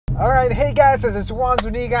Alright, hey guys, this is Juan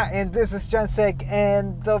Zuniga and this is Jensek,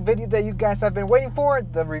 and the video that you guys have been waiting for,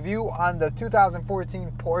 the review on the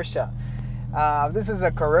 2014 Porsche. This is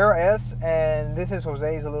a Carrera S and this is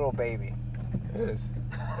Jose's little baby. It is.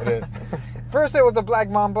 It is. First it was the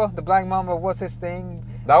Black Mamba. The Black Mamba was his thing.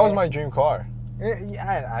 That was my dream car.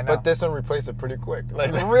 Yeah, I know. But this one replaced it pretty quick.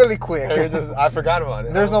 Like really quick. I forgot about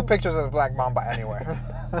it. There's no pictures of the Black Mamba anywhere.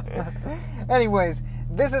 Anyways,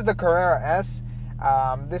 this is the Carrera S.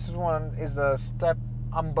 This one is the step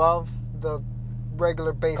above the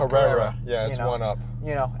regular base Carrera. Yeah, it's one up.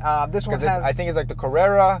 You know, this one has... I think it's like the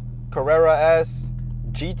Carrera, Carrera S,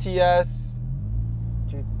 GTS,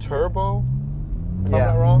 Turbo, if I'm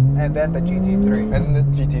not wrong. And then the GT3. And the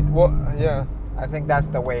GT, well, yeah. I think that's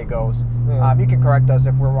the way it goes. Yeah. You can correct us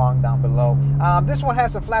if we're wrong down below. This one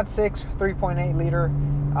has a flat 6, 3.8 liter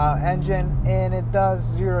engine, and it does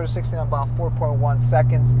 0 to 60 in about 4.1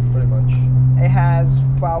 seconds. Pretty much. It has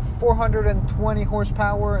about 420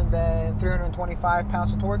 horsepower and then 325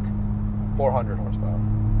 pounds of torque. 400 horsepower.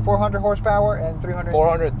 400 horsepower and 300.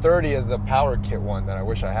 430 is the power kit one that I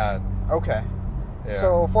wish I had. Okay. Yeah.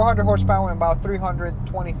 So 400 horsepower and about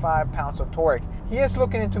 325 pounds of torque. He is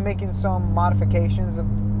looking into making some modifications of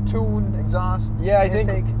tune, exhaust, yeah,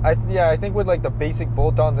 intake. I think with like the basic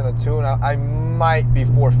bolt-ons and a tune, I might be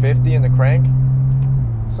 450 in the crank.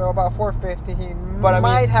 So about 450, he but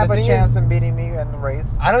might have a chance in beating me in the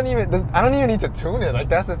race. I don't even need to tune it. Like,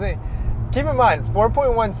 that's the thing. Keep in mind,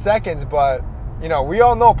 4.1 seconds, but you know, we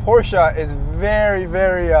all know Porsche is very,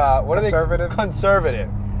 very conservative.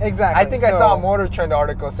 Conservative. Exactly. I think I saw a Motor Trend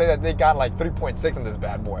article say that they got like 3.6 in this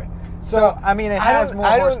bad boy. So I mean, it has more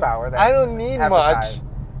horsepower. I don't need much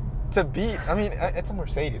to beat. I mean, it's a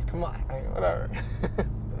Mercedes. Come on, whatever.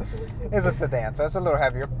 It's a sedan, so it's a little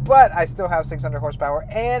heavier, but I still have 600 horsepower,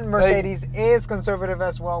 and Mercedes is conservative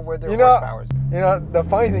as well with their horsepower. You know, the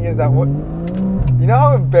funny thing is that you know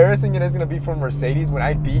how embarrassing it is going to be for Mercedes when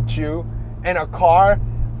I beat you in a car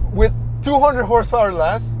with 200 horsepower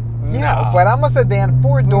less? Yeah, but I'm a sedan,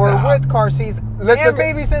 4-door with car seats and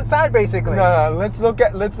babies inside, basically. No, let's look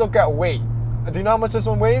at weight. Do you know how much this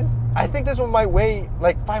one weighs? I think this one might weigh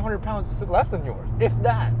like 500 pounds less than yours, if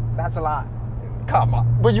that. That's a lot. Come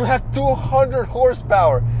on, but you have 200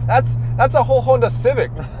 horsepower. That's a whole Honda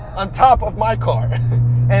Civic on top of my car,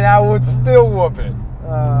 and I would still whoop it.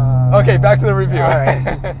 Okay, back to the review. All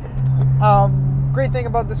right. Great thing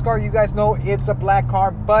about this car, you guys know it's a black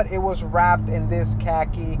car, but it was wrapped in this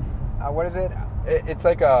khaki. What is it? It's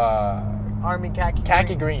like a army khaki.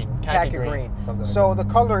 Khaki green. Khaki green. So the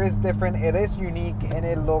color is different. It is unique and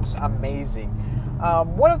it looks amazing.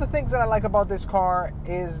 One of the things that I like about this car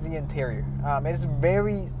is the interior. It's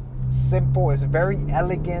very simple. It's very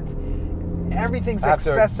elegant. Everything's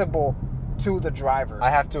accessible to the driver. I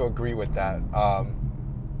have to agree with that.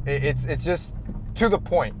 It's just to the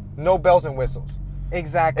point. No bells and whistles.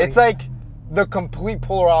 Exactly. It's like the complete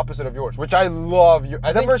polar opposite of yours, which I love.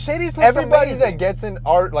 I think Mercedes looks everybody amazing. That gets in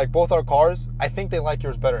both our cars, I think they like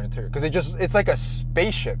yours better interior because it's like a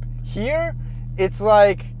spaceship. Here, it's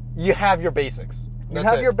like you have your basics. You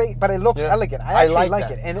have your base, but it looks elegant. I actually like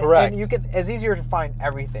it, and it's easier to find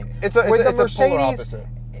everything. With the Mercedes,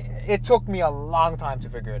 it took me a long time to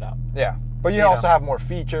figure it out. Yeah, but you also have more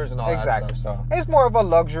features and all that stuff. So it's more of a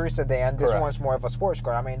luxury sedan. This one's more of a sports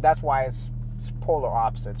car. I mean, that's why it's polar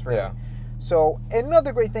opposites, really. Yeah. So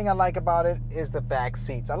another great thing I like about it is the back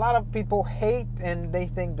seats. A lot of people hate and they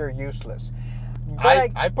think they're useless.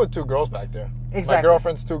 I put 2 girls back there. Exactly. My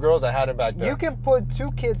girlfriend's 2 girls. I had them back there. You can put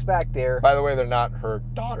 2 kids back there. By the way, they're not her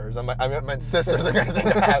daughters. I mean, my sisters.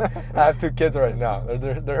 I have 2 kids right now.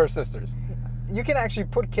 They're her sisters. You can actually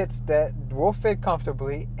put kids that will fit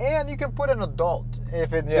comfortably, and you can put an adult if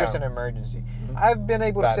there's an emergency. I've been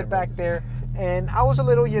able to sit back there, and I was a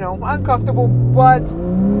little, uncomfortable, but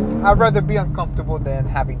I'd rather be uncomfortable than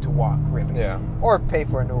having to walk, really. Yeah. Or pay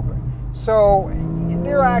for an Uber. So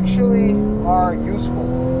they actually are useful.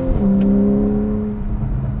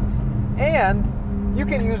 And you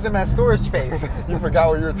can use them as storage space. You forgot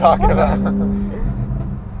what you were talking about.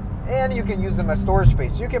 And you can use them as storage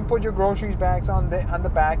space. You can put your groceries bags on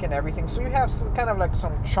the back and everything. So you have kind of like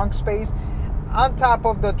some trunk space on top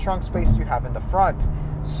of the trunk space you have in the front.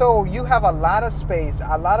 So you have a lot of space,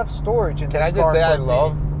 a lot of storage in this car. Can I just say I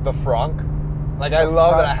love the frunk? Like, I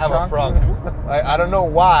love that I have a frunk. I don't know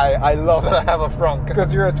why I love that I have a frunk.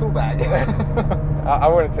 Because you're a 2-bag. I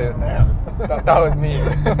wouldn't say that. Damn. That was mean.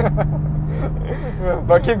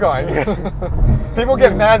 But keep going. People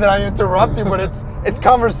get mad that I interrupt you, but it's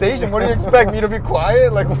conversation. What do you expect, me to be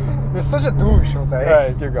quiet? Like, you're such a douche, Jose. All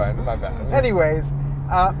right, keep going. My bad. Anyways,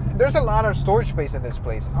 There's a lot of storage space in this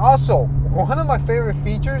place. Also, one of my favorite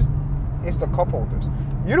features is the cup holders.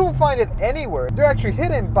 You don't find it anywhere. They're actually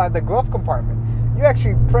hidden by the glove compartment. You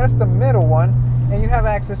actually press the middle one and you have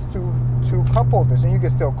access to cup holders, and you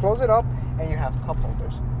can still close it up and you have cup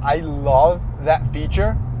holders. I love that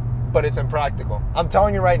feature, but it's impractical. I'm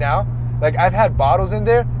telling you right now, like I've had bottles in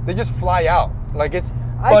there, they just fly out. Like it's cool.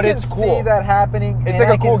 I can see that happening. It's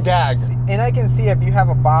like a cool gag. And I can see if you have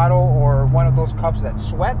a bottle or one of those cups that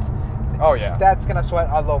sweat. Oh yeah. That's gonna sweat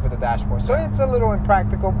all over the dashboard. So it's a little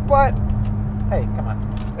impractical, but hey, come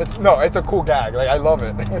on. It's a cool gag. Like I love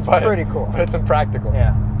it. It's pretty cool. But it's impractical.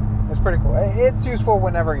 Yeah. It's pretty cool. It's useful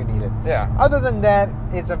whenever you need it. Yeah. Other than that,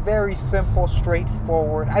 it's a very simple,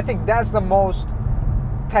 straightforward. I think that's the most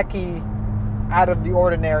techie, out of the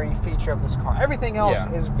ordinary feature of this car. Everything else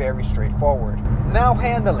is very straightforward. Now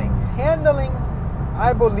handling. Handling,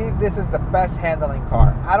 I believe this is the best handling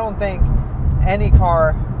car. I don't think any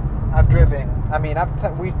car I've driven. I mean,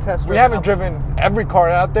 we've tested. We haven't driven every car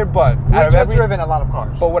out there, but we've driven a lot of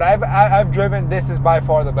cars. But what I've driven, this is by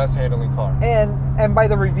far the best handling car. And by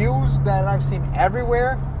the reviews that I've seen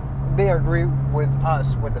everywhere, they agree with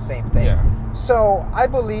us with the same thing. Yeah. So I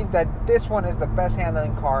believe that this one is the best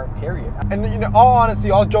handling car, period. And you know, all honesty,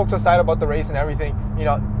 all jokes aside about the race and everything, you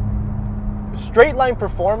know, straight line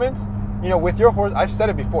performance, you know, with your horse, I've said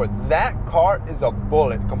it before, that car is a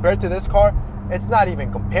bullet. Compared to this car, it's not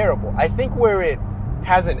even comparable. I think where it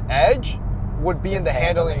has an edge would be in the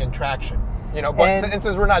handling and traction. You know, but and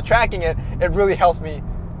since we're not tracking it, it really helps me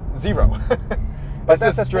zero. But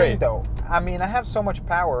that's the thing, though. I mean, I have so much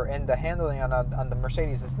power, and the handling on the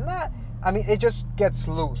Mercedes is not. I mean, it just gets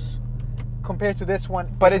loose compared to this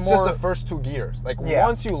one. But it's just the first two gears. Like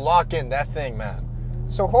once you lock in that thing, man.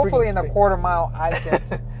 So hopefully in a quarter mile,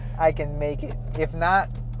 I can make it. If not,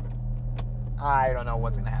 I don't know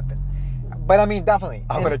what's gonna happen. But I mean, definitely.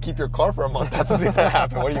 I'm gonna keep your car for a month. That's what's gonna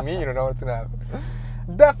happen. What do you mean you don't know what's gonna happen?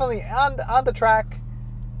 Definitely on the track,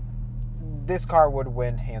 this car would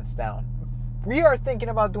win hands down. We are thinking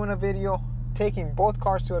about doing a video taking both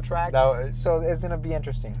cars to a track, so it's gonna be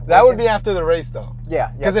interesting. That would be after the race, though.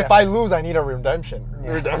 Yeah. Because if I lose, I need a redemption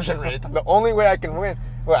race. The only way I can win.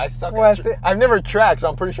 Well, I suck. I've never tracked, so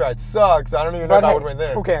I'm pretty sure I'd suck. So I don't even know if I would win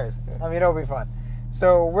there. Who cares? I mean, it'll be fun.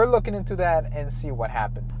 So we're looking into that and see what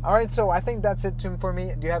happened. All right, so I think that's it, Tim, for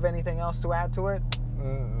me. Do you have anything else to add to it?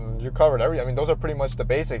 You covered everything. I mean, those are pretty much the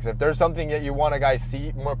basics. If there's something that you want a guy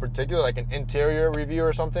see more particular, like an interior review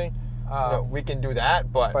or something, you know, we can do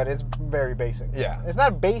that. But it's very basic. Yeah. It's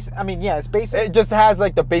not basic. I mean, yeah, it's basic. It just has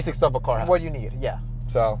like the basic stuff a car has. What you need, yeah.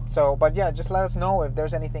 So, but yeah, just let us know if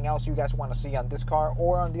there's anything else you guys want to see on this car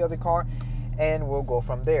or on the other car, and we'll go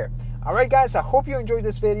from there. All right, guys, I hope you enjoyed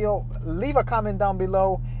this video. Leave a comment down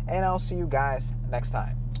below, and I'll see you guys next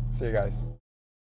time. See you guys.